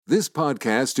This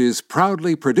podcast is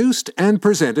proudly produced and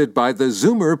presented by the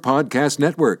Zoomer Podcast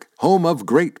Network, home of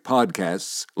great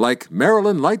podcasts like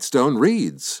Marilyn Lightstone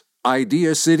Reads,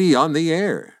 Idea City on the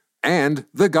Air, and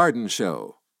The Garden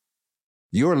Show.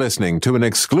 You're listening to an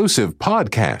exclusive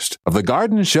podcast of The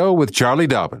Garden Show with Charlie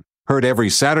Dobbin, heard every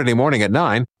Saturday morning at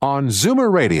 9 on Zoomer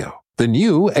Radio, the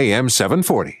new AM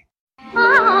 740.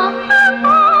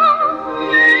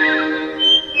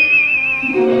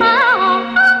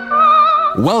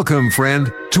 Welcome, friend,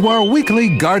 to our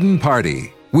weekly garden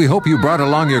party. We hope you brought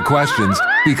along your questions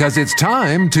because it's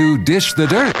time to dish the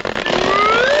dirt.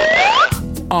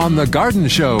 On The Garden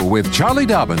Show with Charlie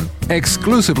Dobbin,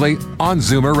 exclusively on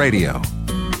Zoomer Radio.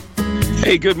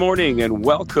 Hey, good morning and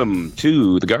welcome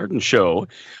to The Garden Show.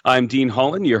 I'm Dean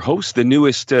Holland, your host, the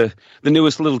newest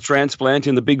little transplant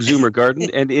in the big Zoomer garden.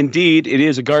 And indeed, it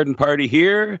is a garden party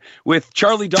here with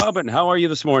Charlie Dobbin. How are you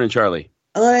this morning, Charlie?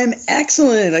 I'm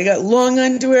excellent. I got long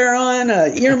underwear on,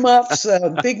 earmuffs,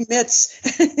 big mitts.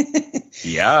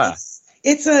 Yeah.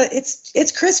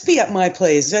 It's crispy at my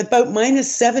place. It's about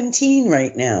minus 17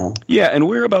 right now. Yeah, and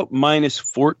we're about minus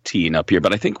 14 up here,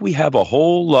 but I think we have a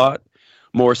whole lot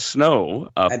more snow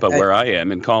up where I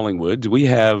am in Collingwood. We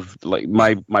have, like,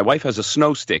 my wife has a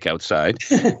snow stick outside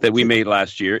that we made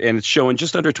last year, and it's showing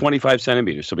just under 25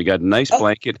 centimeters. So we got a nice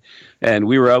blanket, and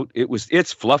we were out.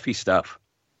 It's fluffy stuff.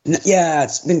 Yeah,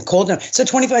 it's been cold now. So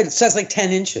 25, it says like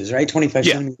 10 inches, right? 25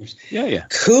 centimeters. Yeah.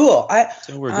 Cool.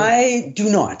 I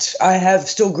do not. I have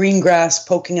still green grass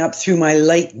poking up through my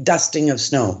light dusting of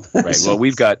snow. Right. Well,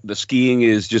 we've got the skiing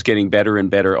is just getting better and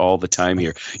better all the time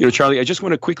here. You know, Charlie, I just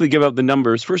want to quickly give out the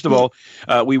numbers. First of all,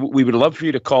 we would love for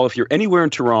you to call if you're anywhere in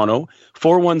Toronto,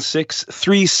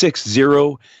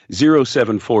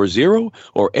 416-360-0740,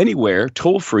 or anywhere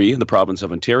toll free in the province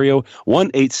of Ontario,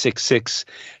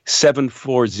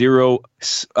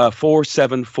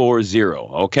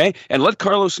 1-866-740-4740. Okay? And let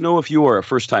Carlos know if you are a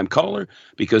first-time caller,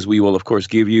 because we will, of course,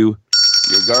 give you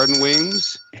your garden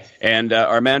wings. And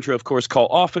our mantra, of course, call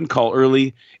often, call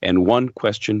early, and one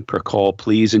question per call,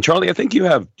 please. And Charlie, I think you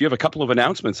have a couple of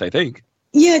announcements, I think.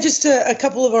 Yeah, just a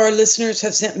couple of our listeners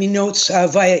have sent me notes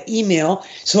via email,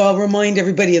 so I'll remind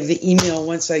everybody of the email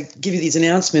once I give you these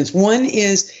announcements. One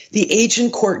is the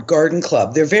Agincourt Garden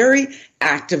Club. They're very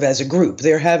active as a group.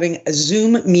 They're having a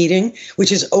Zoom meeting,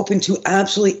 which is open to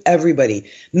absolutely everybody,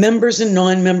 members and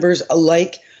non-members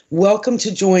alike. Welcome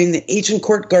to join the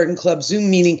Agincourt Garden Club Zoom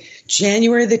meeting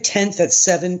January the 10th at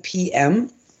 7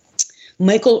 p.m.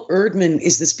 Michael Erdman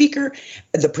is the speaker,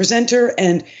 the presenter,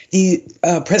 and the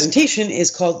presentation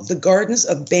is called The Gardens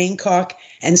of Bangkok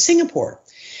and Singapore.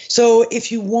 So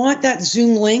if you want that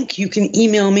Zoom link, you can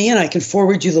email me and I can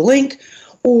forward you the link,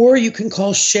 or you can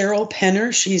call Cheryl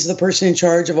Penner. She's the person in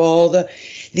charge of all the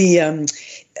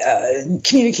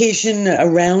communication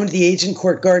around the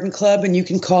Agincourt Garden Club, and you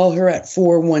can call her at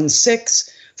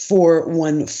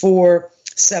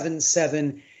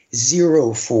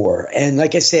 416-414-7704. And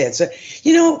like I say, it's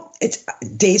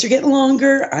days are getting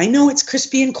longer. I know it's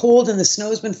crispy and cold and the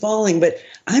snow's been falling, but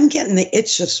I'm getting the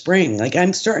itch of spring. Like,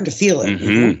 I'm starting to feel it.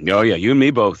 Mm-hmm. Oh yeah, you and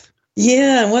me both.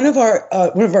 Yeah, one of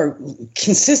our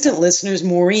consistent listeners,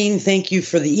 Maureen, thank you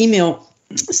for the email,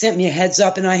 sent me a heads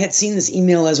up, and I had seen this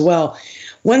email as well.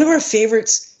 One of our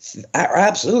favorites, our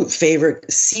absolute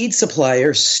favorite seed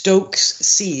supplier, Stokes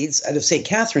Seeds out of St.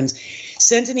 Catharines,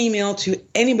 sent an email to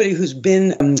anybody who's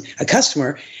been a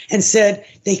customer and said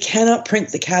they cannot print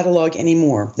the catalog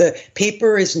anymore. The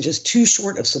paper is just too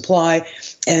short of supply,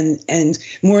 and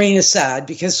Maureen is sad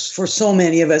because for so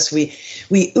many of us, we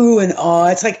ooh and ah.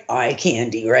 It's like eye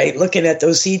candy, right? Looking at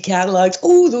those seed catalogs.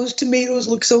 Oh, those tomatoes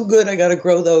look so good. I got to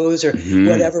grow those, or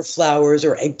whatever, flowers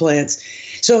or eggplants.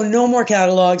 So no more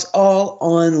catalogs, all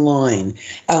online.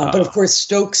 But of course,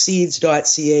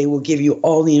 stokeseeds.ca will give you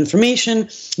all the information.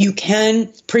 You can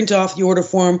print off the order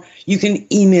form, you can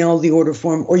email the order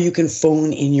form, or you can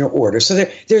phone in your order. So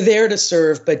they're there to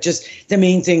serve, but just the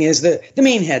main thing is the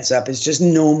main heads up is just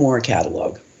no more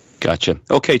catalog. Gotcha.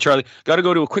 Okay, Charlie, got to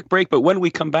go to a quick break, but when we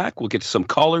come back, we'll get to some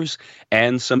callers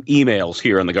and some emails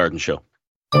here on The Garden Show.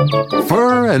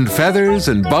 Fur and feathers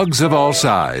and bugs of all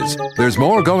size. There's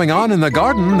more going on in the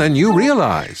garden than you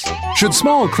realize. Should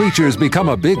small creatures become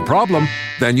a big problem,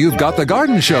 then you've got The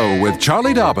Garden Show with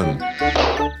Charlie Dobbin.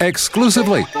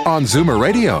 Exclusively on Zoomer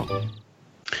Radio.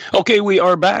 Okay, we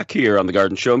are back here on The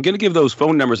Garden Show. I'm going to give those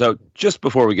phone numbers out just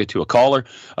before we get to a caller,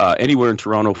 anywhere in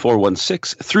Toronto,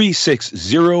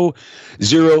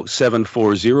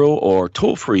 416-360-0740, or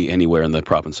toll-free anywhere in the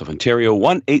province of Ontario,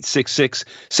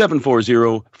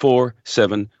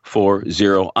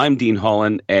 1-866-740-4740. I'm Dean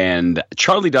Holland, and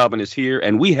Charlie Dobbin is here,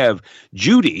 and we have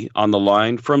Judy on the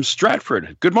line from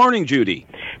Stratford. Good morning, Judy.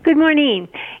 Good morning.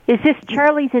 Is this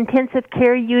Charlie's intensive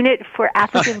care unit for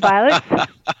African violets?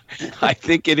 I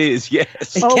think it is,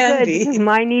 yes. It oh, can good. be.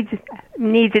 Mine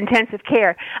needs intensive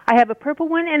care. I have a purple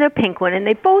one and a pink one, and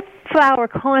they both flower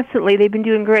constantly. They've been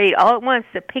doing great. All at once,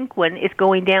 the pink one is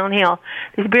going downhill.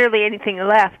 There's barely anything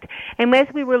left. And as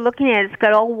we were looking at it, it's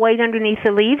got all white underneath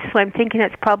the leaves, so I'm thinking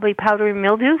it's probably powdery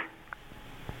mildew.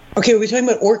 Okay, are we talking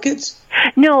about orchids?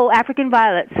 No, African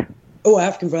violets. Oh,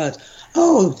 African violets.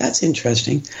 Oh, that's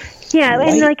interesting. Yeah, White.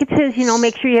 and like it says,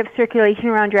 make sure you have circulation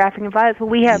around your African violets. Well,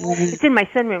 we have, it's in my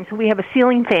sunroom, so we have a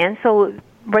ceiling fan, so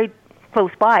right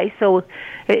close by, so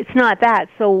it's not that.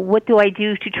 So what do I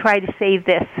do to try to save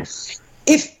this?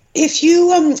 If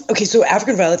you, okay, so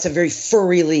African violets have very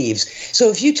furry leaves. So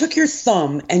if you took your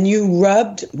thumb and you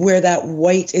rubbed where that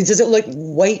white, does it look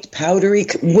white powdery?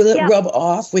 Will it rub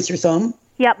off with your thumb?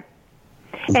 Yep.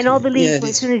 Okay. And all the leaves,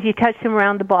 as soon as you touch them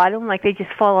around the bottom, like they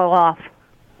just fall off.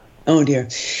 Oh, dear.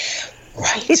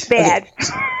 Right. It's bad.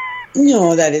 Okay.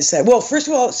 No, that is sad. Well, first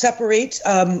of all, separate,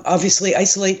 obviously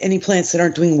isolate any plants that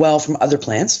aren't doing well from other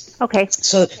plants. Okay.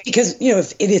 So, because,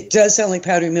 if it does sound like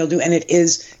powdery mildew and it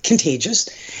is contagious.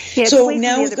 Yeah, so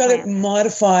now we've got to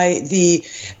modify the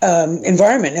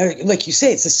environment. Now, like you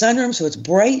say, it's a sunroom, so it's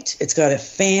bright. It's got a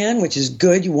fan, which is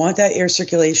good. You want that air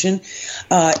circulation.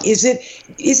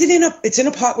 It's in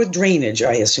a pot with drainage,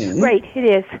 I assume. Right, it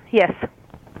is, yes.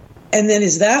 And then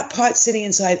is that pot sitting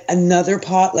inside another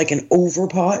pot, like an over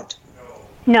pot?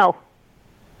 No.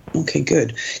 Okay,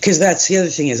 good. Because that's the other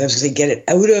thing is, I was going to say, get it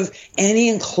out of any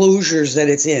enclosures that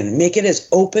it's in. Make it as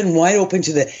wide open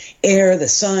to the air, the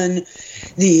sun,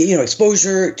 the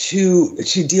exposure to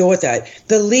deal with that.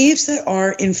 The leaves that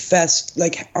are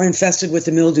infested with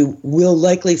the mildew will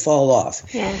likely fall off.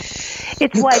 Yeah,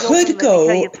 it's you wide could open,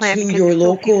 go to your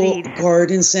local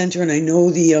garden center, and I know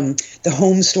the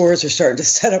home stores are starting to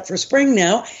set up for spring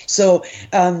now. So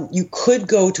you could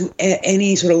go to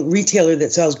any sort of retailer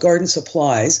that sells garden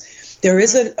supplies. There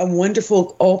is a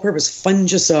wonderful all-purpose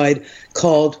fungicide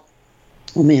called,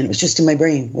 oh man, it was just in my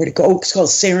brain. Where'd it go? Oh, it's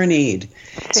called Serenade.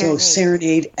 So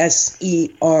Serenade,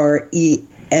 Serenade.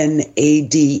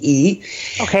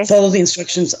 Okay. Follow the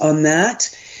instructions on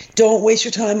that. Don't waste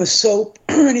your time with soap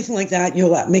or anything like that.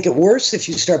 You'll make it worse if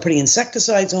you start putting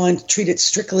insecticides on. Treat it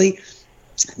strictly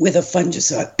with a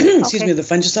fungicide. With a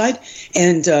fungicide,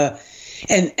 and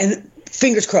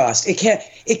fingers crossed. It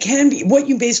can be. What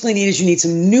you basically need is you need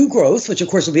some new growth, which of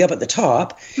course will be up at the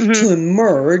top, to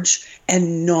emerge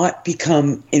and not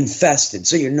become infested.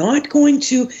 So you're not going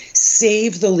to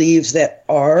save the leaves that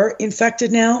are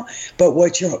infected now, but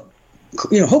what you're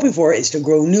hoping for is to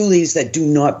grow new leaves that do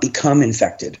not become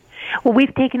infected. Well,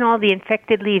 we've taken all the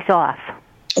infected leaves off.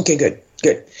 Okay, good.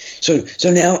 So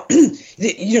now,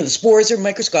 the spores are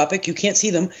microscopic. You can't see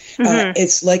them.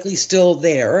 It's likely still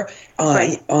there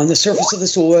on the surface of the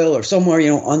soil or somewhere,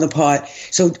 on the pot.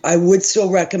 So I would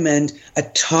still recommend a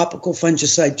topical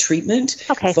fungicide treatment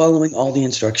following all the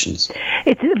instructions.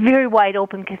 It's very wide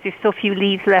open because there's so few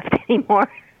leaves left anymore.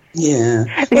 Yeah.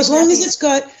 Well, as long as it's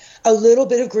got a little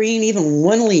bit of green, even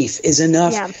one leaf is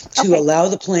enough to allow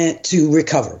the plant to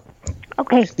recover.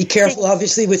 Okay. Be careful,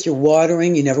 obviously, with your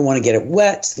watering. You never want to get it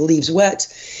wet, the leaves wet.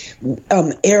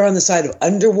 Err on the side of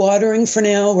underwatering for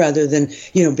now, rather than,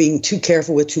 being too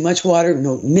careful with too much water.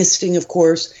 No misting, of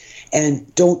course.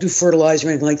 And don't do fertilizer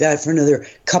or anything like that for another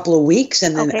couple of weeks.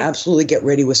 And then absolutely get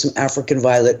ready with some African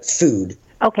violet food.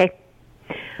 Okay.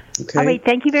 All right.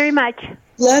 Thank you very much.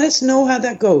 Let us know how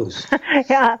that goes.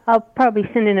 Yeah, I'll probably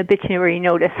send an obituary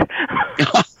notice.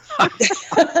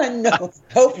 No,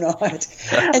 hope not. And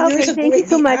thank you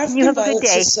so much. And you have a good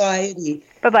day. Society.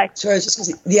 Bye-bye. Sorry, I was just going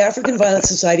to say, the African Violet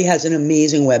Society has an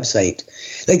amazing website.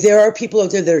 There are people out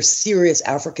there that are serious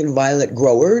African violet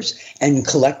growers and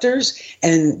collectors,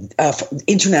 and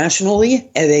internationally,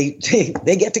 and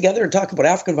they get together and talk about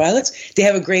African violets. They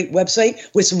have a great website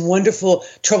with some wonderful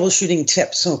troubleshooting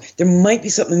tips. So there might be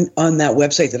something on that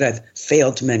website that I've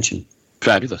failed to mention.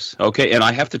 Fabulous. Okay, and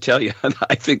I have to tell you,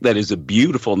 I think that is a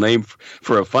beautiful name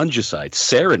for a fungicide,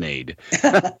 Serenade.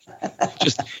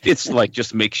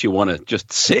 Just makes you want to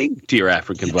just sing to your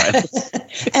African violets.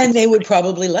 And they would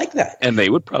probably like that.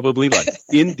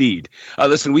 Indeed.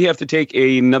 Listen, we have to take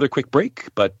another quick break,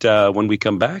 but when we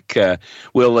come back,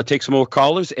 we'll take some more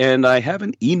callers, and I have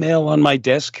an email on my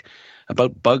desk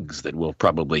about bugs that we'll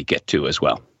probably get to as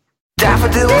well.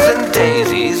 Daffodils and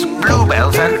daisies,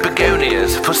 bluebells and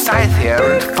begonias, forsythia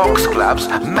and foxgloves,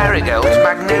 marigolds,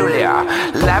 magnolia,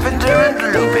 lavender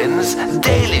and lupins,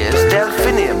 dahlias,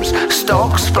 delphiniums,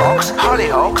 stalks, phlox,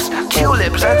 hollyhocks,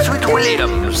 tulips and sweet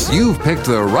williams. You've picked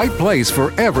the right place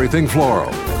for everything floral.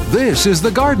 This is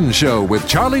The Garden Show with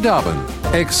Charlie Dobbin,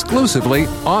 exclusively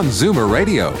on Zoomer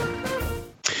Radio.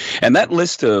 And that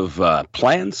list of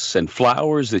plants and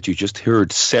flowers that you just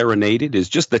heard serenaded is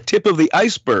just the tip of the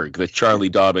iceberg that Charlie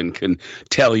Dobbin can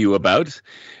tell you about.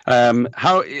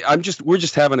 We're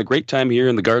just having a great time here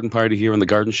in the garden party here on the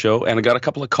Garden Show, and I got a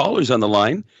couple of callers on the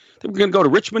line. Then we're going to go to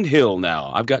Richmond Hill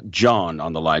now. I've got John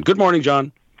on the line. Good morning,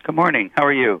 John. Good morning. How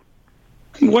are you?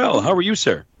 Well, how are you,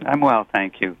 sir? I'm well,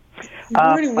 thank you. Good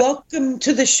morning. Welcome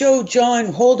to the show,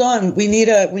 John. Hold on. We need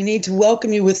to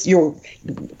welcome you with your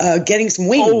getting some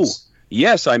wings. Oh,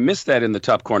 yes, I missed that in the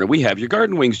top corner. We have your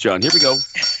garden wings, John. Here we go.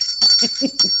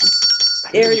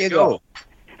 There you go.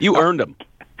 You earned them.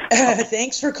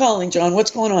 Thanks for calling, John.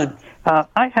 What's going on?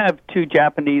 I have 2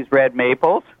 Japanese red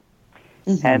maples,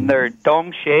 and they're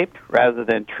dome-shaped rather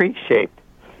than tree-shaped.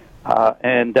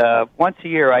 And once a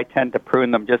year, I tend to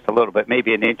prune them just a little bit,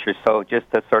 maybe an inch or so, just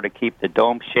to sort of keep the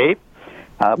dome shape.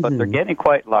 But they're getting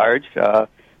quite large. I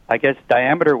guess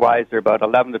diameter-wise, they're about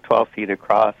 11 to 12 feet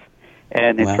across.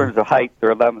 And in terms of height, they're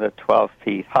 11 to 12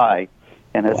 feet high.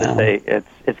 And as I say,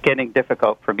 it's getting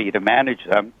difficult for me to manage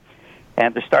them.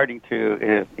 And they're starting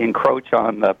to encroach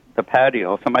on the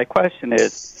patio. So my question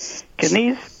is, can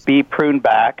these be pruned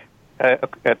back at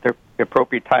the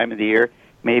appropriate time of the year,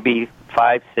 maybe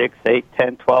 5, 6, 8,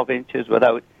 10, 12 inches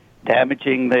without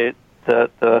damaging the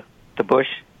bush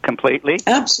completely?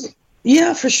 Absolutely.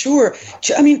 Yeah, for sure.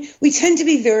 I mean, we tend to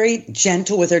be very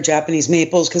gentle with our Japanese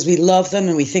maples because we love them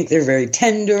and we think they're very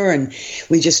tender, and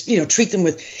we just, treat them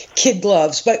with kid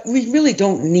gloves, but we really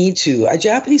don't need to. A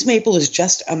Japanese maple is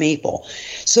just a maple.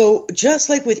 So just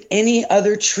like with any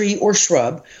other tree or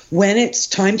shrub, when it's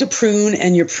time to prune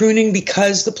and you're pruning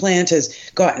because the plant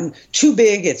has gotten too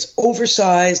big, it's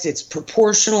oversized, it's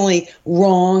proportionally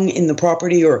wrong in the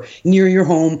property or near your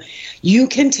home, you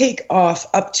can take off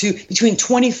up to between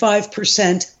 25%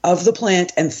 of the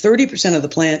plant and 30% of the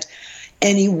plant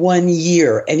any one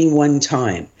year, any one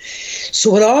time.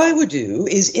 So what I would do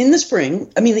is in the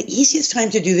spring, the easiest time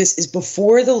to do this is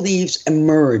before the leaves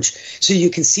emerge, so you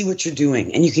can see what you're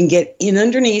doing. And you can get in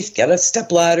underneath, get a step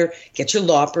ladder, get your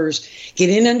loppers, get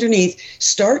in underneath,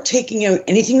 start taking out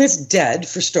anything that's dead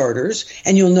for starters.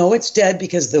 And you'll know it's dead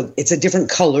because it's a different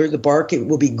color. The bark, it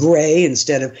will be gray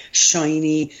instead of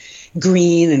shiny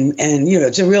green, and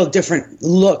it's a real different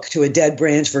look to a dead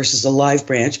branch versus a live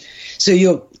branch. So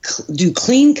you'll do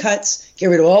clean cuts, get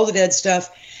rid of all the dead stuff.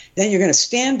 Then you're going to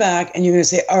stand back and you're going to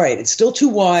say, all right, it's still too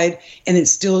wide and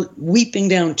it's still weeping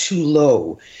down too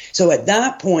low. So at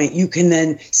that point, you can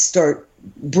then start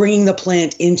bringing the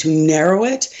plant in to narrow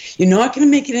it. You're not going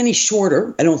to make it any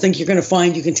shorter. I don't think you're going to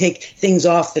find you can take things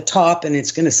off the top and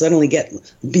it's going to suddenly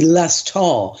be less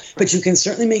tall. But you can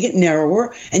certainly make it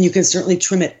narrower, and you can certainly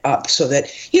trim it up so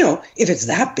that, if it's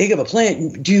that big of a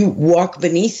plant, do you walk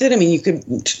beneath it? You could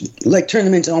turn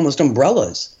them into almost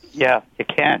umbrellas. Yeah, you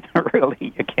can.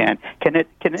 Really, you can. Can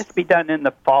this be done in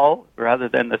the fall rather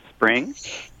than the spring?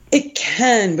 It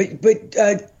can,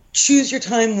 but choose your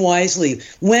time wisely.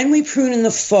 When we prune in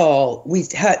the fall,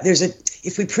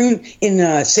 if we prune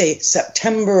in say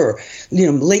September or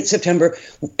late September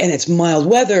and it's mild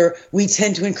weather, we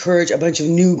tend to encourage a bunch of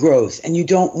new growth, and you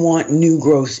don't want new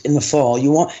growth in the fall.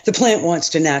 The plant wants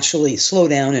to naturally slow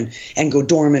down and go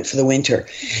dormant for the winter.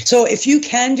 So if you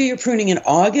can do your pruning in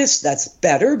August, that's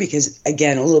better because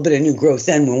again, a little bit of new growth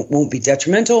then won't be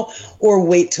detrimental, or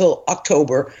wait till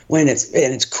October when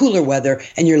it's cooler weather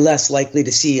and you're less likely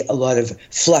to see a lot of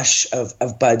flush of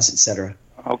buds, etc.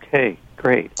 Okay,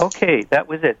 great. Okay, that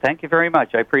was it. Thank you very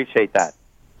much. I appreciate that.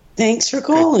 Thanks for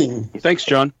calling. Thanks,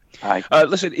 John. Hi.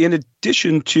 Listen, in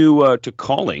addition to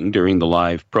calling during the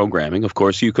live programming, of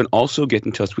course, you can also get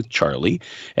in touch with Charlie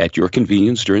at your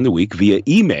convenience during the week via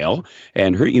email,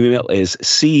 and her email is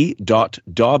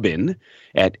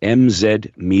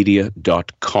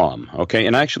c.dobbin@mzmedia.com. Okay,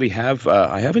 and I actually have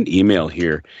I have an email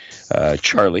here,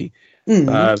 Charlie.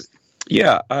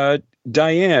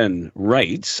 Diane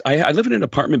writes, I live in an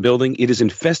apartment building. It is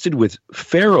infested with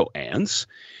Pharoah ants,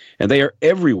 and they are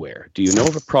everywhere. Do you know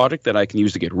of a product that I can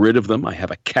use to get rid of them? I have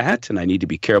a cat, and I need to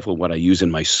be careful what I use in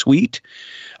my suite.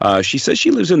 She says she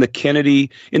lives in the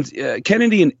Kennedy and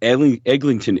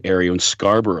Eglinton area in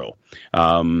Scarborough.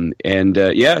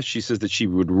 She says that she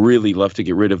would really love to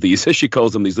get rid of these, as she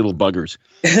calls them, these little buggers.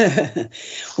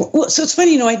 Well, so it's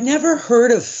funny, I'd never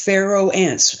heard of pharaoh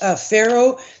ants.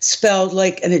 Pharaoh spelled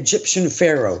like an Egyptian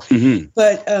pharaoh. Mm-hmm.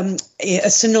 But a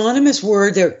synonymous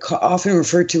word they're often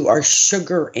referred to are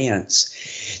sugar ants.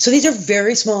 So these are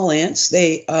very small ants.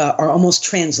 They are almost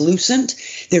translucent.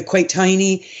 They're quite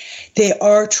tiny. They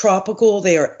are tropical.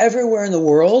 They are everywhere in the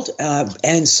world.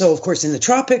 And so, of course, in the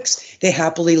tropics, they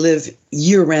happily live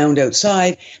year-round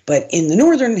outside. But in the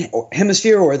northern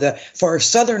hemisphere or the far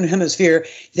southern hemisphere,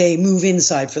 they move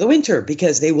inside for the winter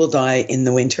because they will die in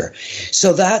the winter.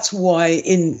 So that's why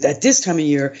at this time of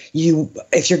year,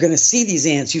 if you're going to see these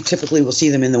ants, you typically will see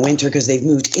them in the winter because they've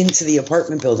moved into the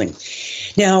apartment building.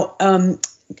 Now,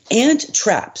 ant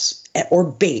traps or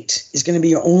bait is going to be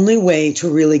your only way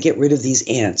to really get rid of these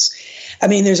ants. I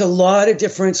mean, there's a lot of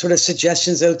different sort of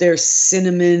suggestions out there.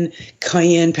 Cinnamon,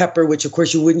 cayenne pepper, which of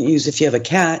course you wouldn't use if you have a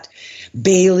cat.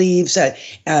 Bay leaves,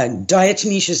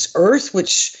 diatomaceous earth,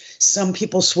 which some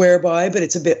people swear by, but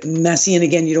it's a bit messy. And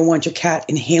again, you don't want your cat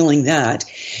inhaling that.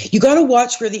 You got to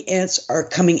watch where the ants are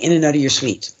coming in and out of your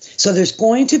suite. So there's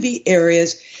going to be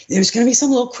areas, there's going to be some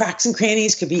little cracks and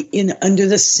crannies, could be in under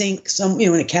the sink, some,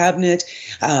 in a cabinet.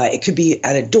 It could be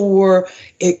at a door.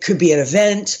 It could be at a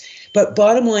vent. But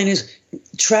bottom line is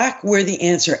track where the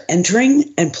ants are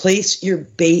entering and place your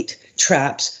bait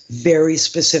traps very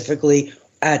specifically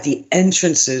at the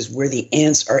entrances where the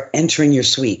ants are entering your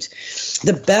suite.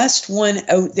 The best one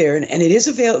out there, and it is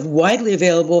widely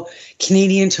available,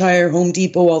 Canadian Tire, Home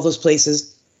Depot, all those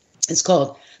places, it's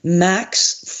called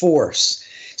Max Force.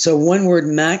 So one word,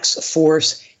 Max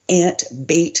Force ant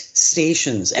bait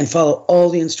stations, and follow all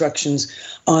the instructions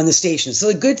on the stations. So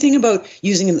the good thing about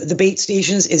using the bait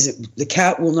stations is the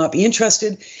cat will not be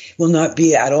interested, will not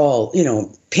be at all,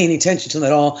 paying attention to them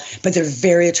at all, but they're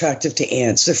very attractive to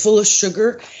ants. They're full of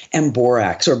sugar and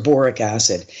borax or boric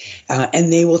acid.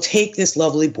 And they will take this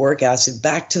lovely boric acid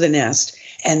back to the nest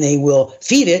and they will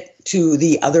feed it to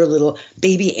the other little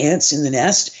baby ants in the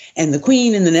nest and the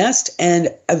queen in the nest, and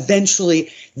eventually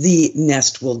the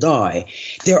nest will die.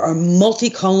 There are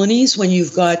multi-colonies when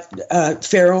you've got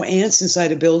pharaoh ants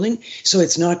inside a building, so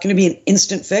it's not going to be an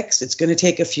instant fix. It's going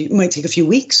to might take a few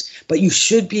weeks, but you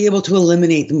should be able to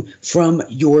eliminate them from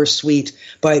your suite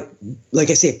by, like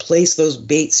I say, place those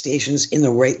bait stations in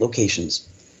the right locations.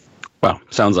 Well,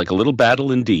 sounds like a little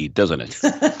battle indeed, doesn't it?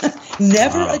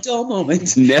 Never a dull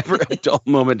moment. Never a dull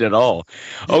moment at all.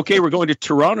 Okay, we're going to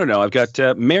Toronto now. I've got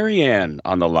Marianne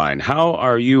on the line. How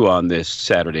are you on this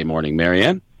Saturday morning,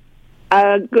 Marianne?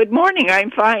 Good morning.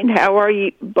 I'm fine. How are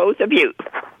you, both of you?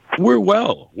 We're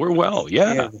well,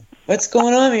 yeah. What's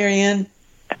going on, Marianne?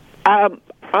 I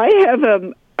have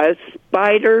a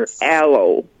spider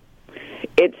aloe.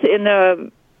 It's in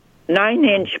a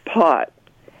 9-inch pot,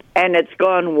 and it's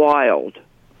gone wild.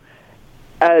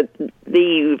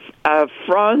 The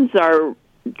fronds are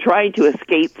trying to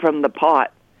escape from the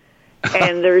pot.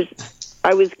 And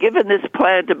I was given this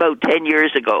plant about 10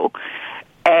 years ago,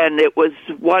 and it was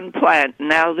one plant.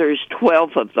 Now there's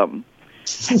 12 of them.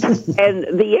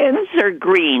 And the ends are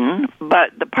green,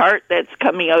 but the part that's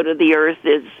coming out of the earth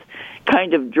is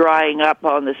kind of drying up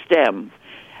on the stem.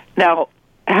 Now,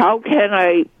 how can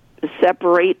I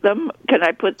separate them? Can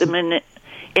I put them in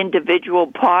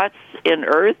individual pots in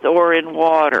earth or in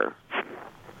water?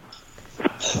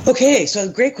 Okay, so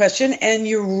great question, and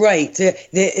you're right. It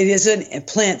is a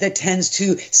plant that tends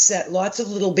to set lots of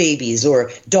little babies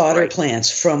or daughter plants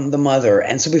from the mother,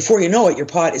 and so before you know it, your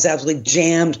pot is absolutely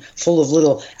jammed full of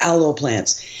little aloe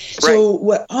plants. Right. So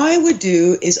what I would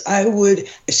do is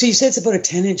so you said it's about a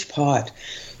 10-inch pot.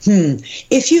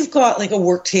 If you've got like a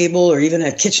work table or even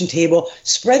a kitchen table,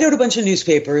 spread out a bunch of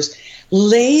newspapers,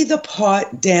 lay the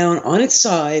pot down on its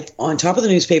side on top of the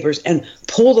newspapers, and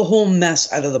pull the whole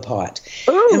mess out of the pot.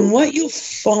 Ooh. And what you'll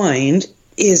find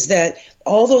is that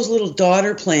all those little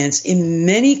daughter plants, in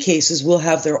many cases, will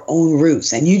have their own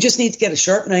roots. And you just need to get a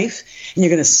sharp knife, and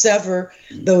you're going to sever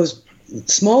those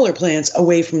smaller plants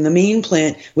away from the main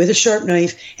plant with a sharp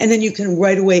knife, and then you can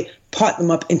right away pot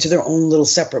them up into their own little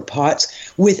separate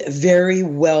pots with very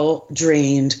well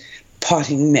drained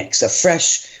potting mix of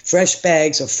fresh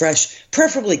bags of fresh,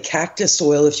 preferably cactus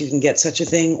soil if you can get such a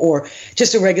thing, or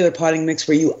just a regular potting mix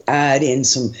where you add in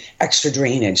some extra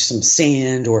drainage, some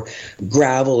sand or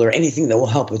gravel or anything that will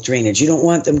help with drainage. You don't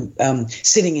want them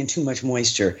sitting in too much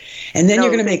moisture. And then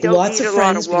you're going to make lots of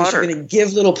friends because you're going to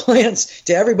give little plants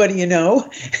to everybody you know.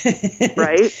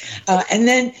 Right. And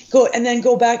then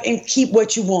go back and keep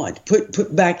what you want.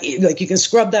 Put back, like you can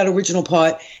scrub that original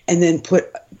pot and then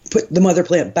put the mother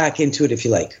plant back into it if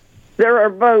you like. There are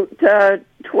about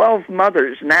 12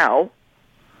 mothers now.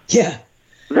 Yeah.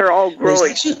 They're all growing.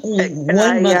 There's actually only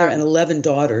one mother and 11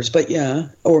 daughters, but yeah,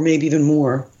 or maybe even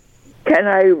more. Can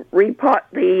I repot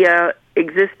the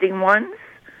existing ones?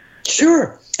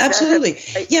 Sure, absolutely.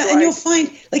 Yeah, and you'll find,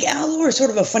 like, aloe are sort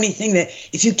of a funny thing that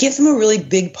if you give them a really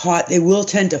big pot, they will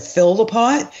tend to fill the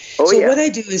pot. What I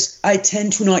do is I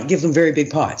tend to not give them very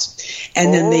big pots.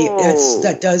 And then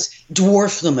that does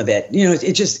dwarf them a bit. You know,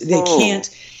 it just,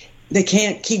 they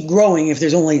can't keep growing if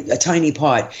there's only a tiny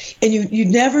pot. And you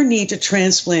never need to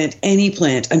transplant any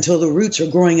plant until the roots are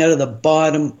growing out of the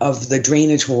bottom of the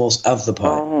drainage holes of the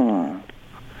pot. Oh,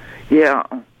 yeah.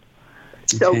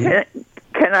 So Okay.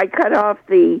 can I cut off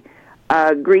the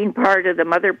green part of the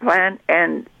mother plant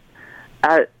and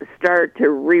start to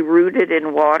reroot it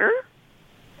in water?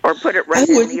 Or put it right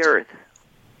in the earth?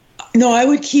 No, I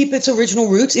would keep its original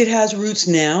roots. It has roots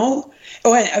now.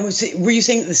 Oh, I would say, were you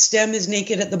saying the stem is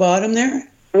naked at the bottom there?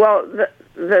 Well,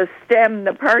 the stem,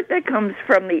 the part that comes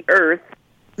from the earth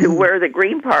to where the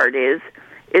green part is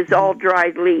all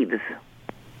dried leaves.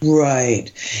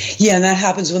 Right. Yeah, and that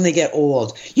happens when they get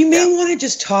old. You may want to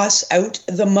just toss out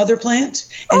the mother plant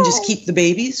and just keep the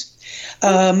babies.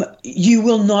 You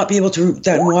will not be able to root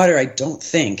that in water, I don't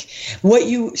think.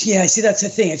 See, that's the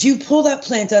thing. If you pull that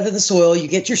plant out of the soil, you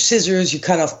get your scissors, you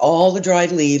cut off all the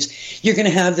dried leaves, you're going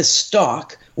to have the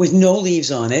stalk with no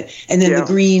leaves on it, and then the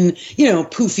green,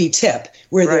 poofy tip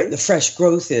where the fresh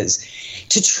growth is.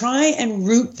 To try and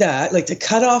root that, like to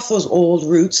cut off those old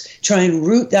roots, try and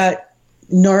root that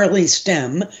gnarly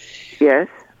stem,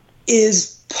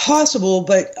 is possible,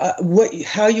 but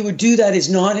how you would do that is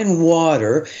not in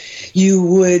water. You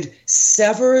would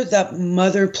sever that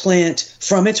mother plant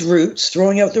from its roots,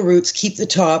 throwing out the roots, keep the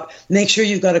top, make sure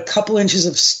you've got a couple inches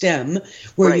of stem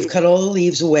where you've cut all the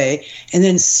leaves away, and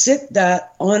then sit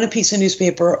that on a piece of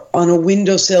newspaper on a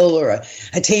windowsill or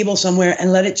a table somewhere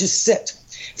and let it just sit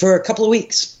for a couple of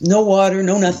weeks. No water,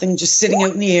 no nothing, just sitting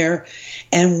out in the air.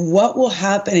 And what will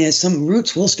happen is some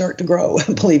roots will start to grow,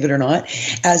 believe it or not,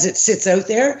 as it sits out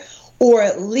there, or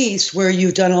at least where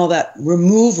you've done all that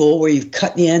removal, where you've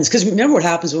cut the ends. Because remember what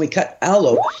happens when we cut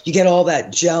aloe, you get all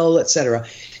that gel, etc.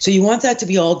 So you want that to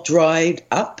be all dried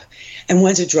up. And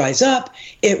once it dries up,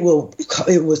 we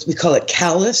call it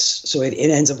callus. So it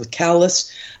ends up with callus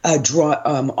on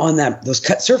those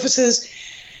cut surfaces.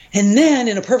 And then,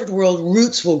 in a perfect world,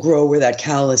 roots will grow where that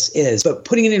callus is. But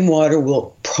putting it in water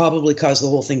will probably cause the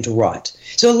whole thing to rot.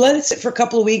 So let it sit for a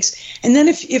couple of weeks. And then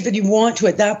if you want to,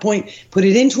 at that point, put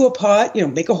it into a pot,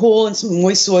 make a hole in some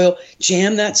moist soil,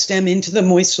 jam that stem into the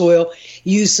moist soil,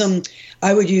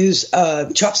 I would use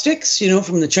chopsticks,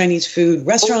 from the Chinese food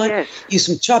restaurant. Use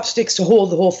some chopsticks to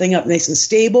hold the whole thing up nice and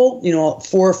stable,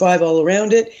 4 or 5 all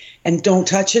around it. And don't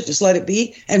touch it, just let it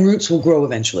be. And roots will grow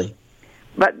eventually.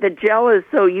 But the gel is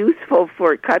so useful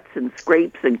for cuts and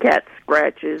scrapes and cat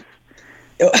scratches,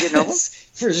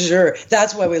 For sure.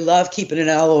 That's why we love keeping an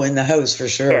aloe in the house, for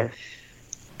sure. Yes.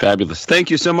 Fabulous.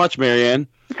 Thank you so much, Marianne.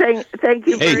 Thank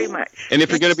you very much. And if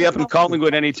you're going to be up in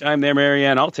Collingwood anytime there,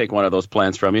 Marianne, I'll take one of those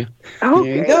plants from you.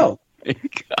 Okay. There you go.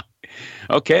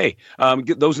 Okay.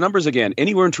 Those numbers again,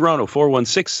 anywhere in Toronto,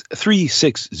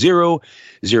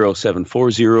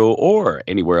 416-360-0740, or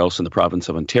anywhere else in the province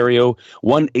of Ontario,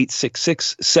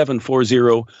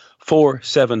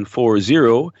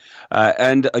 1-866-740-4740.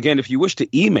 And again, if you wish to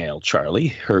email Charlie,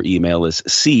 her email is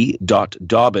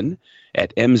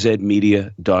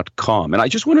c.dobbin@mzmedia.com. And I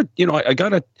just want to, I got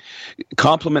to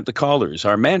compliment the callers.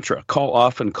 Our mantra, call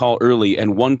often, call early,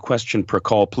 and one question per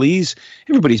call, please.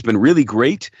 Everybody's been really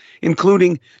great,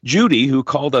 including Judy, who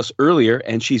called us earlier,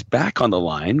 and she's back on the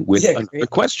line with another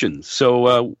question.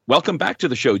 So welcome back to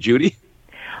the show, Judy.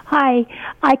 Hi.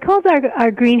 I called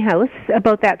our greenhouse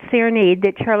about that serenade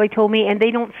that Charlie told me, and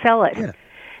they don't sell it. Yeah.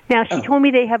 Now, she told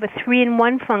me they have a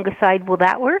 3-in-1 fungicide. Will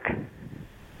that work?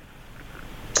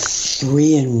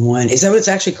 3-in-1. Is that what it's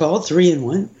actually called?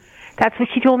 3-in-1? That's what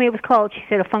she told me it was called. She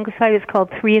said a fungicide is called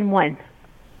 3-in-1.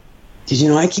 Did you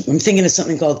know, I'm thinking of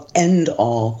something called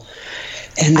End-All.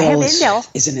 End-All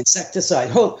is an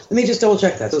insecticide. Let me just double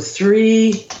check that. So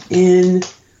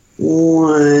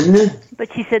 3-in-1.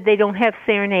 But she said they don't have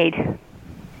serenade.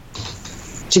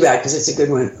 Too bad, because it's a good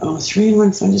one.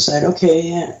 3-in-1 fungicide. Okay,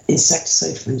 yeah.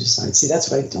 Insecticide fungicide. See, that's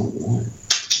what I don't want.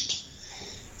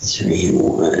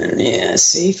 3-in-1. Yeah,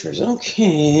 safer.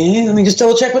 Okay. Let me just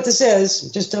double check what this is.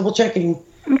 Just double checking.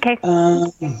 Okay.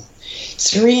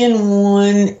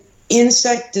 3-in-1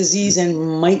 insect disease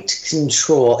and mite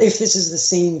control. If this is the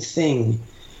same thing.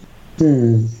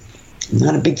 I'm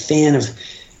not a big fan of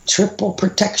triple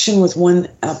protection with one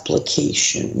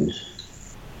application.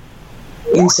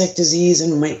 Insect disease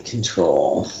and mite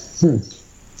control.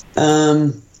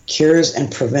 Cures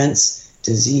and prevents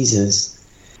diseases.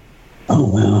 Oh,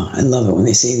 wow. I love it when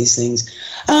they say these things.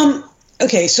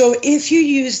 Okay, so if you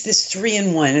use this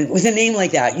 3-in-1 with a name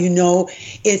like that,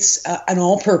 it's an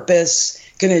all-purpose,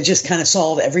 going to just kind of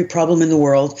solve every problem in the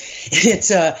world.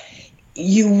 It's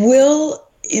you will,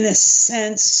 in a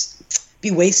sense,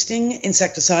 be wasting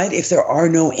insecticide if there are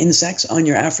no insects on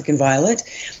your African violet.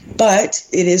 But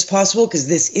it is possible, because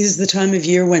this is the time of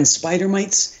year when spider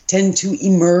mites tend to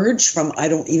emerge from, I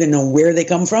don't even know where they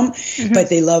come from, but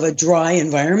they love a dry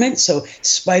environment. So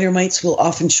spider mites will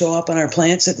often show up on our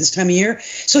plants at this time of year.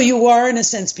 So you are, in a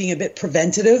sense, being a bit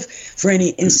preventative for any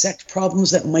insect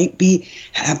problems that might be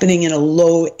happening in a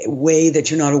low way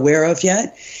that you're not aware of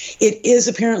yet. It is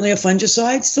apparently a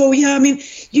fungicide. So, yeah, I mean,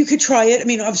 you could try it. I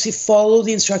mean, obviously follow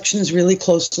the instructions really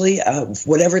closely,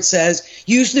 whatever it says.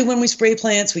 Usually when we spray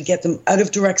plants, we get them out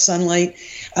of direct sunlight,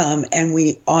 and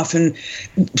we often,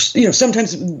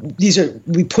 sometimes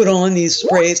we put on these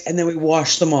sprays and then we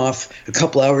wash them off a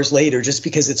couple hours later just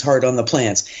because it's hard on the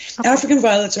plants. Okay. African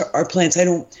violets are plants I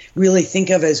don't really think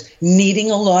of as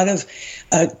needing a lot of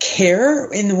care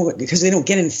because they don't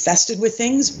get infested with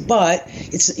things, but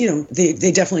it's,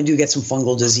 they definitely do get some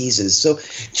fungal diseases. So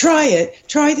try it.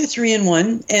 Try the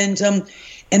 3-in-1, and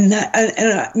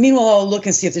meanwhile, I'll look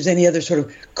and see if there's any other sort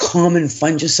of common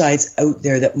fungicides out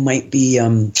there that might be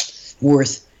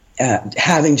worth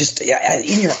having just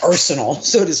in your arsenal,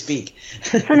 so to speak.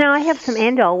 So now I have some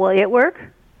Endol. Will it work?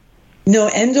 No,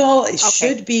 Endol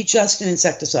should be just an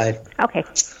insecticide. Okay.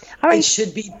 All right. It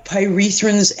should be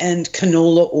pyrethrins and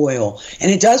canola oil.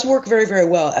 And it does work very, very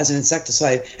well as an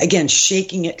insecticide. Again,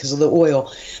 shaking it because of the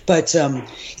oil. But the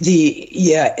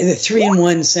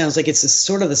 3-in-1 sounds like it's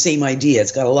sort of the same idea.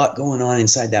 It's got a lot going on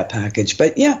inside that package.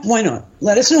 But yeah, why not?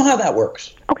 Let us know how that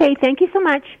works. Okay, thank you so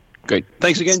much. Great.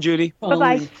 Thanks again, Judy.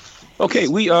 Bye-bye. Okay,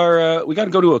 we got to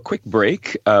go to a quick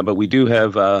break, but we do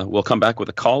have, we'll come back with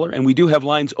a caller, and we do have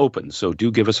lines open, so do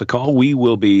give us a call. We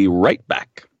will be right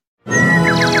back.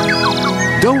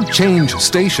 Don't change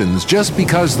stations just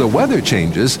because the weather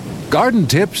changes. Garden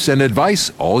tips and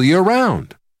advice all year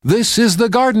round. This is The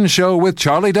Garden Show with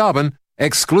Charlie Dobbin,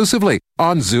 exclusively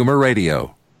on Zoomer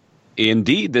Radio.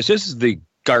 Indeed, this is The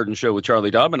Garden Show with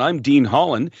Charlie Dobbin. I'm Dean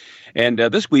Holland, and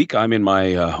this week I'm in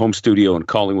my home studio in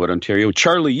Collingwood, Ontario.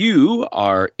 Charlie, you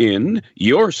are in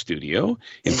your studio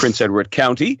in Prince Edward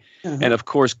County, and of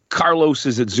course Carlos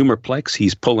is at Zoomerplex.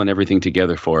 He's pulling everything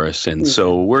together for us, and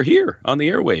so we're here on the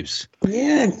airwaves.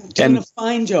 Yeah, doing a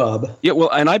fine job. Yeah, well,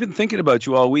 and I've been thinking about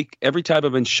you all week, every time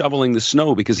I've been shoveling the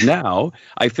snow, because now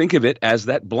I think of it as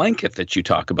that blanket that you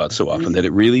talk about so often, that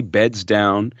it really beds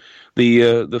down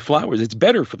the flowers. It's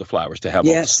better for the flowers to have.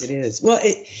 Yes, it is. Well,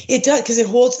 it does, because it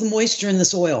holds the moisture in the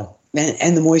soil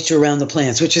and the moisture around the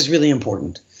plants, which is really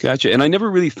important. Gotcha. And I never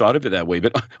really thought of it that way,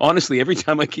 but honestly, every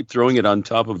time I keep throwing it on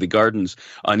top of the gardens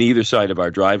on either side of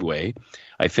our driveway,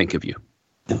 I think of you.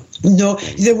 No,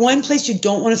 the one place you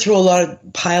don't want to throw a lot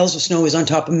of piles of snow is on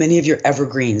top of many of your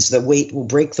evergreens. The weight will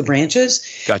break the branches.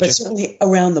 Gotcha. But certainly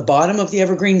around the bottom of the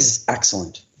evergreens is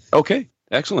excellent. Okay.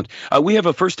 Excellent. We have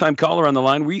a first-time caller on the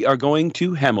line. We are going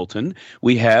to Hamilton.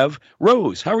 We have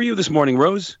Rose. How are you this morning,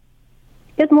 Rose?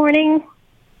 Good morning.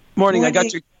 Morning. I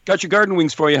got your garden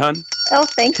wings for you, hon. Oh,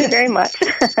 thank you very much.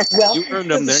 Well, you earned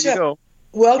them. There you go.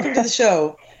 Welcome to the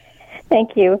show.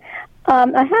 Thank you.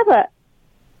 I have a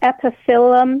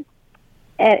Epiphyllum,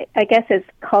 and I guess it's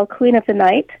called Queen of the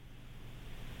Night.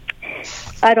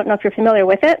 I don't know if you're familiar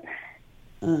with it.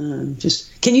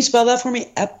 Can you spell that for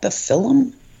me?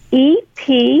 Epiphyllum? Epiphyllum.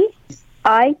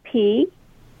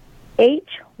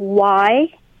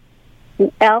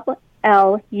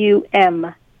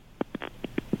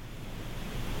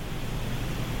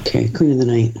 Okay, Queen of the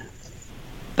Night.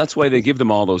 That's why they give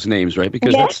them all those names, right?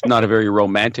 Because that's not a very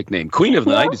romantic name. Queen of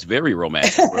the Night is very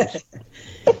romantic.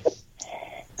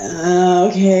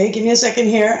 Okay, give me a second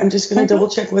here. I'm just going to double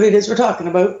check what it is we're talking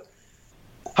about.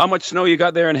 How much snow you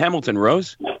got there in Hamilton,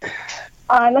 Rose?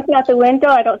 I'm looking out the window.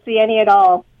 I don't see any at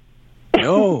all.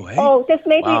 No. Hey. Oh, just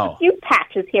maybe a few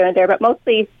patches here and there, but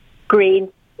mostly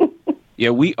green. Yeah,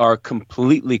 we are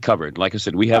completely covered. Like I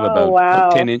said, we have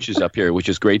about 10 inches up here, which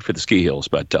is great for the ski hills,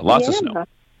 but lots of snow.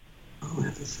 Oh,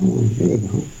 here you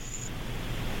go.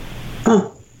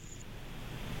 Oh,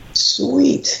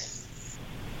 sweet.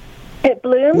 It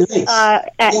blooms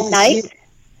at night.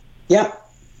 Yeah.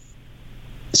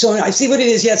 So I see what it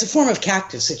is. Yeah, it's a form of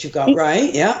cactus that you've got,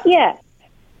 right? Yeah. Yeah.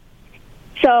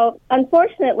 So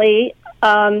unfortunately,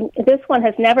 this one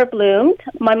has never bloomed.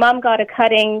 My mom got a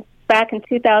cutting back in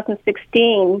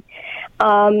 2016.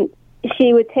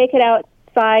 She would take it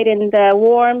outside in the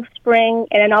warm spring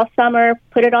and then all summer,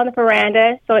 put it on the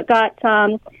veranda. So it got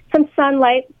some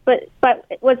sunlight, but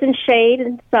it was in shade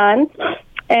and sun.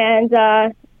 And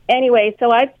anyway,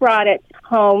 so I brought it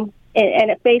home,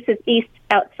 and it faces east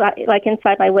outside, like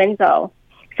inside my window.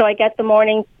 So I get the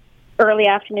morning, early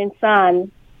afternoon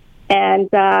sun, and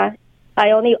I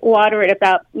only water it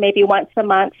about maybe once a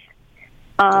month.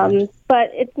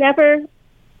 But it's never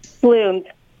bloomed,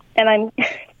 and I'm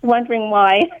wondering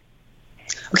why.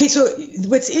 Okay, so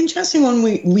what's interesting when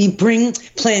we bring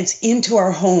plants into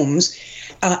our homes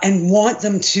and want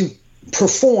them to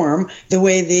perform the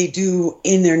way they do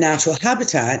in their natural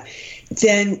habitat,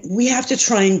 then we have to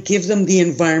try and give them the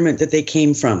environment that they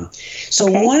came from. So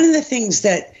one of the things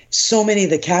that so many of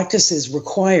the cactuses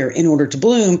require in order to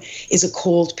bloom is a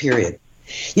cold period.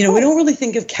 You know, we don't really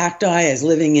think of cacti as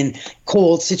living in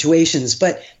cold situations,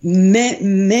 but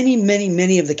many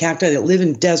of the cacti that live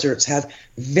in deserts have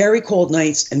very cold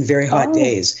nights and very hot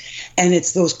days. And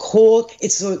it's those cold,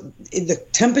 the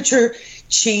temperature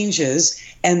changes,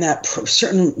 and that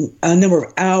certain number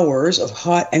of hours of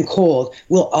hot and cold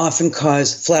will often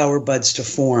cause flower buds to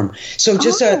form. So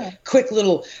just a quick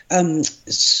little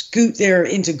scoot there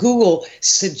into Google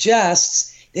suggests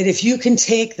that if you can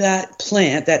take that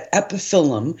plant, that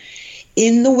Epiphyllum,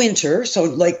 in the winter, so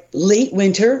like late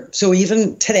winter, so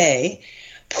even today,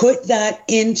 put that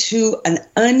into an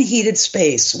unheated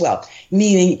space. Well,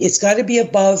 meaning it's got to be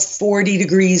above 40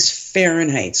 degrees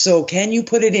Fahrenheit. So can you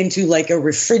put it into like a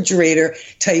refrigerator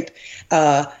type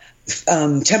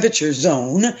temperature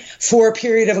zone for a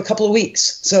period of a couple of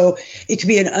weeks? So it could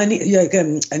be an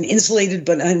insulated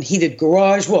but unheated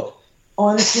garage. Well,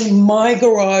 honestly, my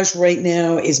garage right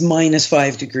now is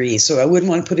 -5 degrees, so I wouldn't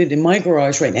want to put it in my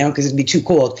garage right now because it'd be too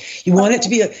cold. You want it to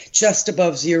be just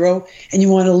above zero, and you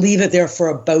want to leave it there for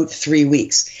about 3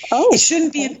 weeks. It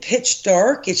shouldn't be in pitch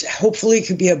dark. Hopefully it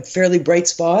could be a fairly bright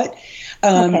spot.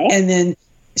 And then,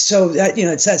 so that,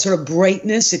 it's that sort of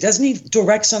brightness. It doesn't need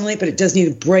direct sunlight, but it does need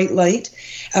a bright light,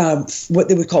 what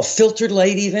they would call filtered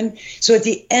light even. So at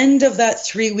the end of that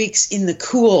 3 weeks in the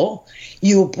cool,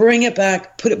 you'll bring it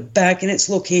back, put it back in its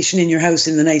location in your house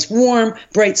in the nice, warm,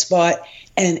 bright spot,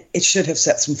 and it should have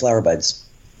set some flower buds.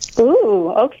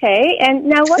 Ooh, okay. And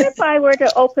now what if I were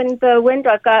to open the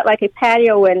window? I've got like a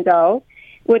patio window.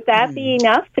 Would that be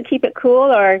enough to keep it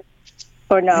cool or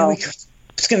no?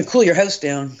 It's going to cool your house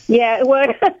down. Yeah, it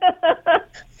would.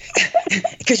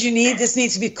 Because this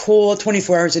needs to be cool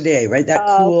 24 hours a day, right? That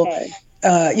cool. Okay.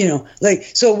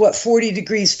 So what, 40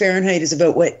 degrees Fahrenheit is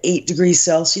about, 8 degrees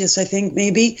Celsius, I think,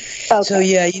 maybe. Okay. So,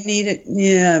 yeah, you need it,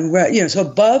 right, so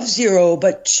above zero,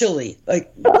 but chilly,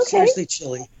 seriously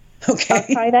chilly. Okay. I'll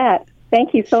try that.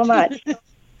 Thank you so much.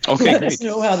 Okay, Let us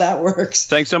know how that works.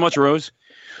 Thanks so much, Rose.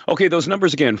 Okay, those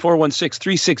numbers again,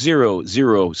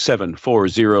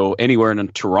 416-360-0740, anywhere in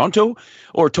Toronto,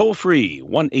 or toll-free,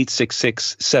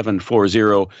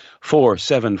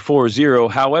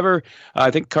 1-866-740-4740. However, I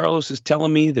think Carlos is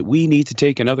telling me that we need to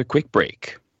take another quick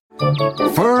break.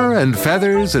 Fur and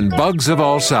feathers and bugs of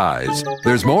all size.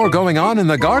 There's more going on in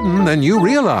the garden than you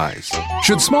realize.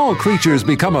 Should small creatures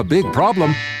become a big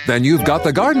problem, then you've got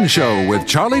The Garden Show with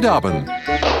Charlie Dobbin.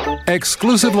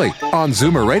 Exclusively on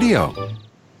Zoomer Radio.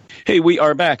 Hey, we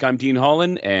are back. I'm Dean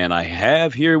Holland, and I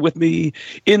have here with me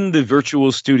in the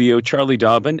virtual studio Charlie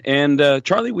Dobbin. And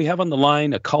Charlie, we have on the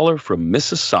line a caller from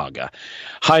Mississauga.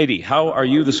 Heidi, how are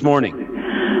you this morning?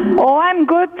 Oh, I'm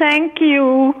good, thank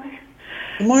you.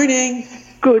 Good morning.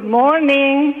 Good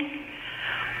morning.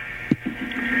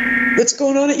 What's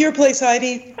going on at your place,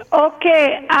 Heidi?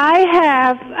 Okay, I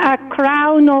have a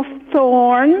crown of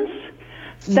thorns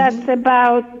that's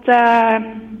about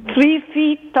 3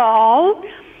 feet tall.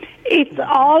 It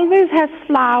always has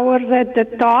flowers at the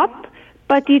top,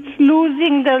 but it's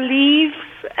losing the leaves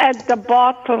at the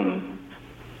bottom.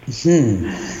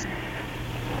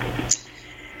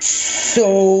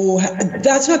 So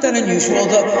that's not that unusual.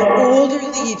 The older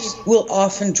leaves will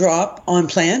often drop on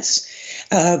plants,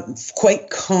 quite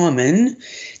common.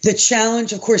 The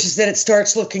challenge, of course, is that it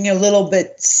starts looking a little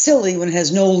bit silly when it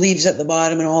has no leaves at the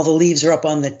bottom and all the leaves are up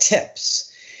on the tips.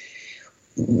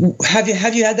 Have you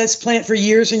had this plant for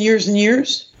years and years and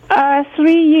years?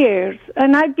 3 years,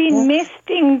 and I've been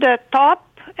misting the top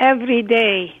every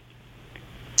day.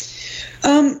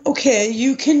 Okay,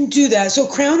 you can do that. So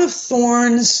crown of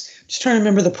thorns, just trying to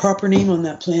remember the proper name on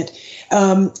that plant.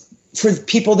 For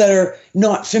people that are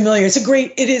not familiar,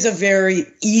 it is a very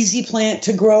easy plant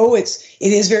to grow. It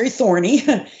is very thorny,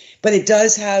 but it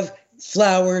does have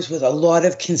flowers with a lot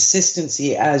of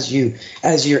consistency as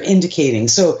you're indicating.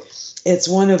 So it's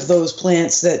one of those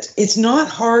plants that it's not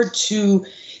hard to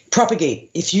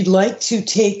propagate. If you'd like to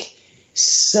take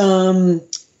some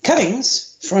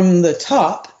cuttings from the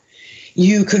top,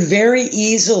 you could very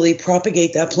easily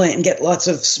propagate that plant and get lots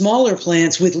of smaller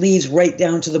plants with leaves right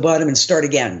down to the bottom and start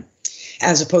again,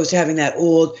 as opposed to having that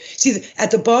old. See,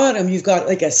 at the bottom, you've got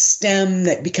like a stem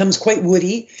that becomes quite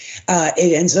woody.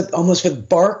 It ends up almost with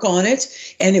bark on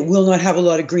it, and it will not have a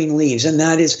lot of green leaves, and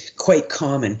that is quite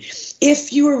common.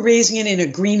 If you are raising it in a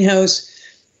greenhouse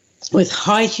with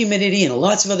high humidity and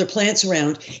lots of other plants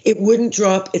around, it wouldn't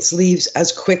drop its leaves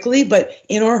as quickly. But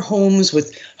in our homes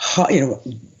with,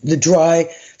 the dry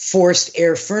forced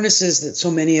air furnaces that so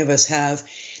many of us have,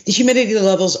 the humidity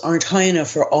levels aren't high enough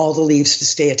for all the leaves to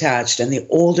stay attached, and the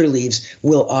older leaves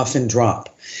will often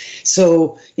drop.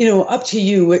 So, up to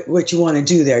you what you want to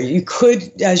do there. You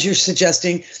could, as you're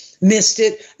suggesting, mist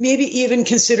it, maybe even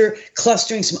consider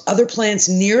clustering some other plants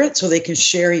near it so they can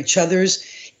share each other's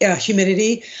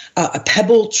humidity. A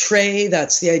pebble tray,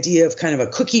 that's the idea of kind of a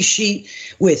cookie sheet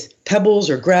with pebbles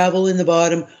or gravel in the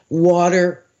bottom,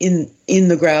 water in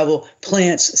the gravel.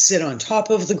 Plants sit on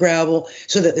top of the gravel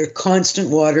so that there's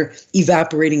constant water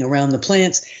evaporating around the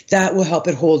plants. That will help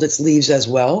it hold its leaves as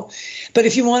well. But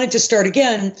if you wanted to start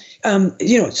again,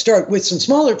 start with some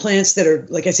smaller plants that are,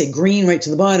 like I say, green right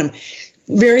to the bottom.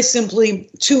 Very simply,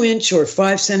 2-inch or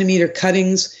 5-centimeter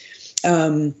cuttings,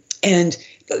 and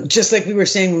just like we were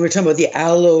saying when we were talking about the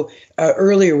aloe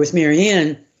earlier with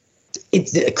Marianne,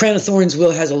 the crown of thorns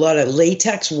has a lot of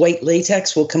latex, white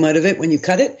latex will come out of it when you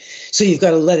cut it. So you've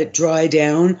got to let it dry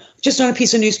down just on a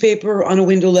piece of newspaper on a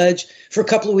window ledge for a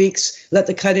couple of weeks, let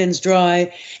the cut ends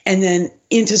dry, and then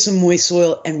into some moist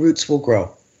soil, and roots will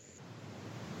grow.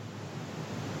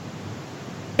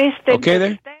 Okay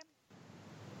there?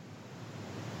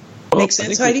 Make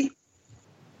sense, Heidi?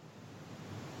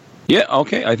 Yeah,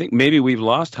 okay. I think maybe we've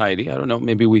lost Heidi. I don't know.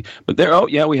 But there. Oh,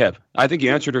 yeah, we have. I think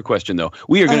you answered her question, though.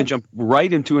 We are going to jump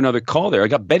right into another call there. I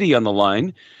got Betty on the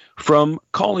line from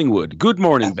Collingwood. Good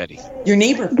morning, Betty. Your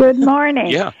neighbor. Good morning.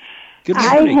 Yeah. Good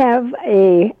morning. I have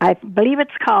I believe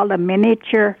it's called a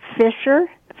miniature ficus.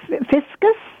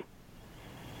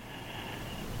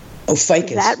 Oh,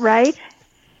 ficus. Is that right?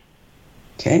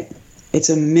 Okay. It's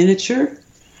a miniature?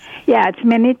 Yeah, it's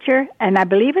miniature, and I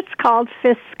believe it's called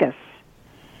Ficus.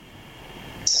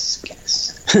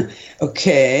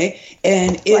 Okay,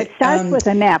 and it starts with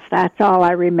an F. That's all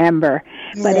I remember.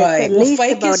 But right. It's at least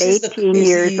about 18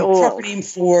 years old. Proper name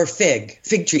for fig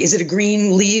tree. Is it a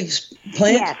green leaves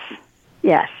plant?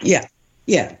 Yes.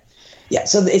 Yeah.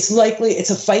 So it's likely it's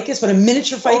a ficus, but a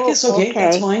miniature ficus. Okay,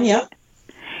 that's fine. Yeah.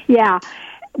 Yeah.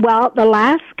 Well, the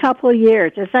last couple of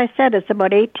years, as I said, it's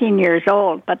about 18 years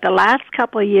old, but the last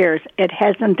couple of years, it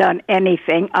hasn't done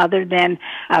anything other than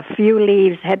a few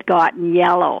leaves had gotten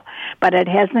yellow, but it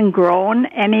hasn't grown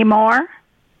anymore.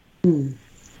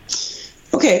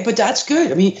 Okay, but that's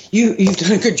good. I mean, you've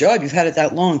done a good job. You've had it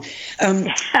that long.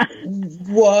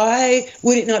 Why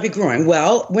would it not be growing?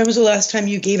 Well, when was the last time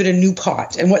you gave it a new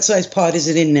pot, and what size pot is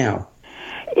it in now?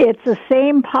 It's the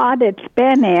same pot it's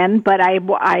been in, but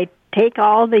I take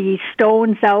all the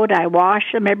stones out, I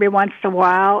wash them every once in a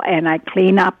while, and I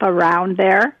clean up around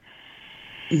there.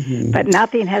 Mm-hmm. But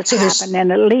nothing has happened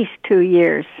in at least 2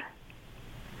 years.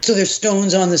 So there's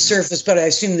stones on the surface, but I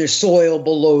assume there's soil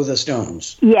below the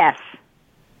stones. Yes.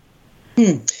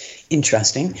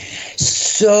 Interesting.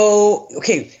 So,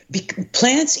 okay,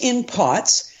 plants in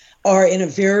pots are in a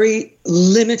very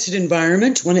limited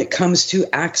environment when it comes to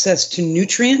access to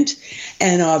nutrient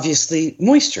and obviously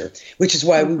moisture, which is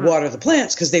why we water the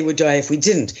plants, because they would die if we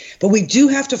didn't. But we do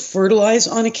have to fertilize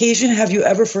on occasion. Have you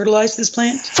ever fertilized this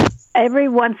plant? Every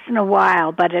once in a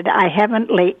while, but I haven't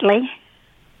lately.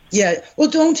 Yeah, well,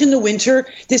 don't in the winter.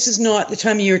 This is not the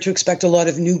time of year to expect a lot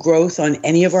of new growth on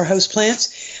any of our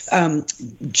houseplants,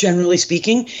 generally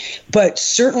speaking, but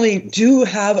certainly do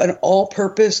have an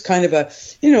all-purpose kind of a,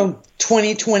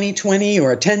 20-20-20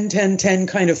 or a 10-10-10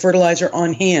 kind of fertilizer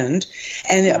on hand.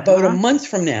 And about a month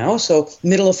from now, so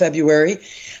middle of February,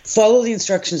 follow the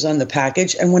instructions on the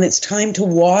package. And when it's time to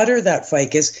water that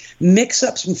ficus, mix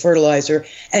up some fertilizer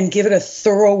and give it a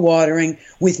thorough watering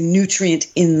with nutrient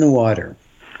in the water.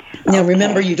 Now,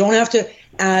 remember, you don't have to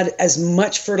add as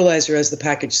much fertilizer as the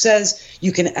package says.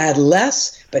 You can add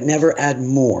less, but never add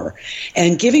more.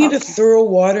 And giving it a thorough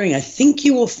watering, I think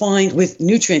you will find with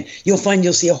nutrient, you'll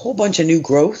see a whole bunch of new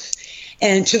growth.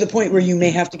 And to the point where you may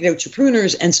have to get out your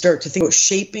pruners and start to think about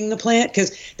shaping the plant,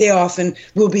 because they often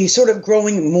will be sort of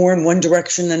growing more in one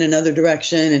direction than another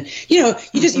direction. And, you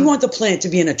want the plant to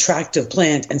be an attractive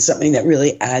plant and something that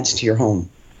really adds to your home.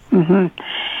 Mm-hmm.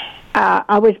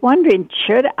 I was wondering,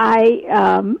 should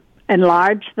I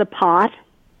enlarge the pot?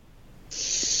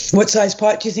 What size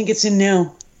pot do you think it's in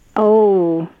now?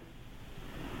 Oh,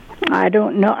 I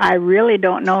don't know. I really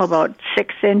don't know, about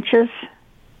 6 inches.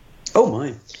 Oh,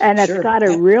 my. And it's got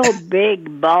a real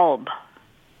big bulb.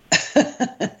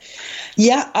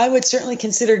 Yeah, I would certainly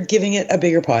consider giving it a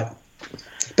bigger pot.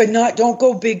 But don't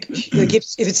go big. Like if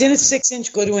it's in a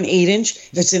 6-inch, go to an 8-inch.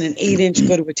 If it's in an 8-inch,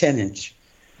 go to a 10-inch.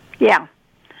 Yeah.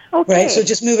 Okay. Right, so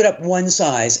just move it up one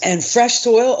size. And fresh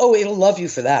soil, it'll love you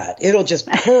for that. It'll just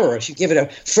purr if you give it a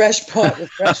fresh pot with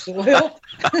fresh soil.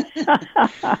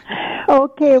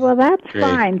 Okay, well, that's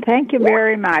fine. Thank you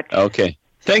very much. Okay.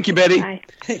 Thank you, Betty. Bye.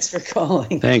 Thanks for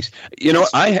calling. Thanks. You know,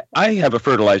 I have a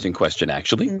fertilizing question,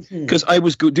 actually, because I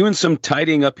was doing some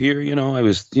tidying up here,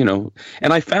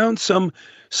 and I found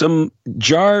some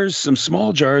jars, some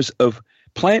small jars of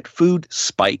plant food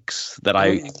spikes that I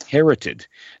inherited.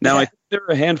 Now, I think they're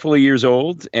a handful of years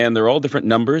old, and they're all different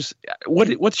numbers.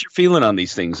 What's your feeling on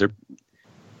these things?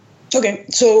 Okay,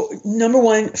 so number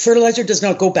one, fertilizer does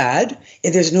not go bad.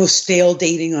 There's no stale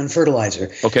dating on fertilizer.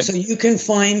 Okay. So you can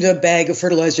find a bag of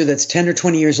fertilizer that's 10 or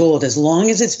 20 years old, as long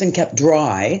as it's been kept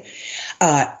dry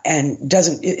and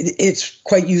it's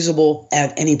quite usable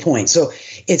at any point. So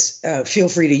it's feel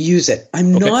free to use it.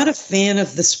 I'm not a fan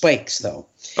of the spikes, though.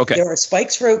 Okay. There are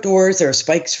spikes for outdoors. There are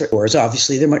spikes for indoors.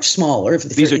 Obviously, they're much smaller.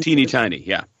 These are teeny tiny,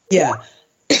 yeah. Yeah.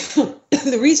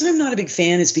 The reason I'm not a big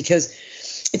fan is because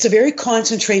it's a very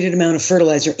concentrated amount of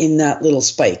fertilizer in that little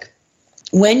spike.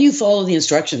 When you follow the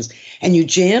instructions and you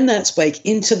jam that spike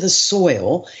into the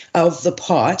soil of the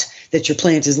pot that your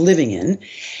plant is living in,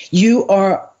 you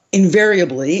are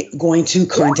invariably going to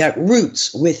contact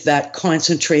roots with that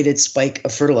concentrated spike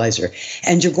of fertilizer,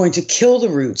 and you're going to kill the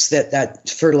roots that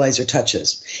fertilizer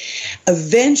touches.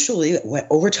 Eventually,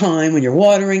 over time, when you're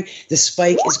watering, the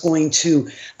spike is going to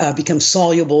become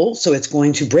soluble, so it's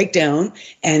going to break down,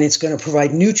 and it's going to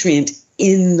provide nutrient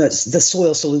in the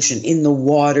soil solution, in the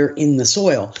water, in the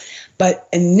soil. But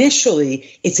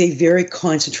initially, it's a very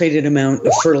concentrated amount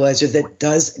of fertilizer that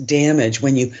does damage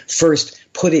when you first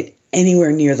put it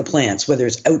anywhere near the plants, whether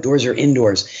it's outdoors or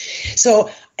indoors. So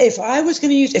if I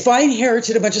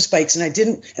inherited a bunch of spikes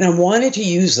and I wanted to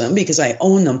use them because I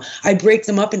own them, I'd break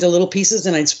them up into little pieces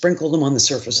and I'd sprinkle them on the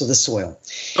surface of the soil.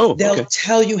 They'll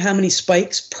tell you how many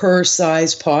spikes per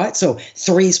size pot. So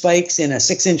 3 spikes in a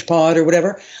 6-inch pot or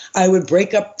whatever. I would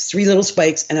break up 3 little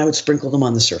spikes and I would sprinkle them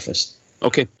on the surface.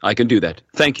 Okay, I can do that.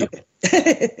 Thank you.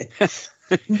 Okay.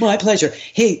 My pleasure.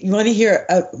 Hey, you want to hear,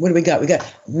 what do we got? We got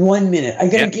 1 minute. I'm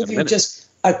going to give you just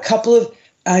a couple of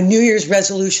New Year's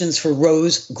resolutions for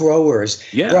rose growers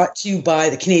brought to you by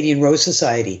the Canadian Rose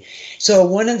Society. So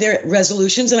one of their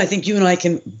resolutions, and I think you and I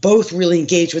can both really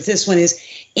engage with this one, is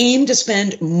aim to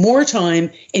spend more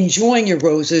time enjoying your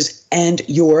roses and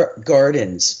your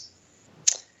gardens.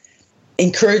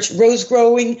 Encourage rose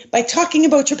growing by talking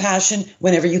about your passion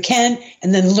whenever you can,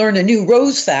 and then learn a new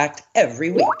rose fact every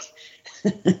week.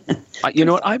 You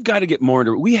know what? I've got to get more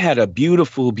into it. We had a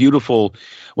beautiful, beautiful,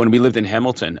 when we lived in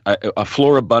Hamilton, a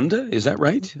floribunda. Is that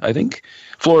right? I think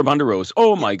floribunda rose.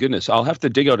 Oh my goodness! I'll have to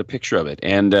dig out a picture of it.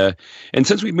 And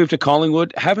since we moved to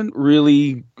Collingwood, haven't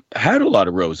really had a lot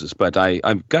of roses, but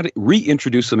I've got to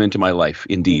reintroduce them into my life.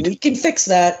 Indeed, we can fix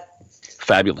that.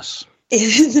 Fabulous.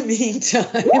 In the meantime,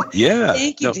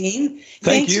 thank you, Dean.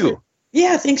 Thank you.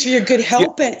 Thanks for your good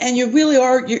help, and you really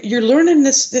are. You're learning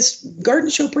this garden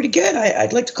show pretty good.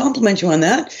 I'd like to compliment you on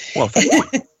that. Well, thank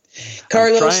you.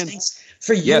 Carlos, thanks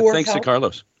for your thanks help. to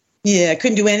Carlos. Yeah, I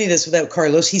couldn't do any of this without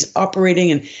Carlos. He's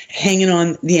operating and hanging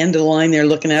on the end of the line there,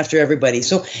 looking after everybody.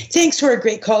 So thanks to our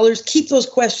great callers. Keep those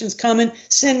questions coming.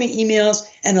 Send me emails,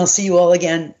 and I'll see you all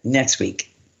again next week.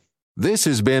 This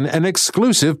has been an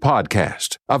exclusive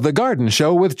podcast of The Garden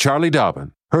Show with Charlie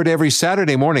Dobbin. Heard every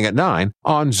Saturday morning at 9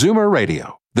 on Zoomer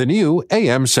Radio, the new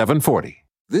AM 740.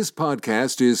 This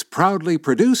podcast is proudly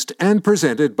produced and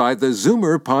presented by the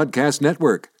Zoomer Podcast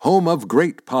Network, home of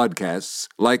great podcasts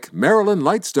like Marilyn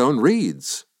Lightstone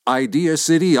Reads, Idea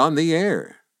City on the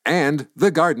Air, and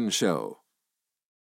The Garden Show.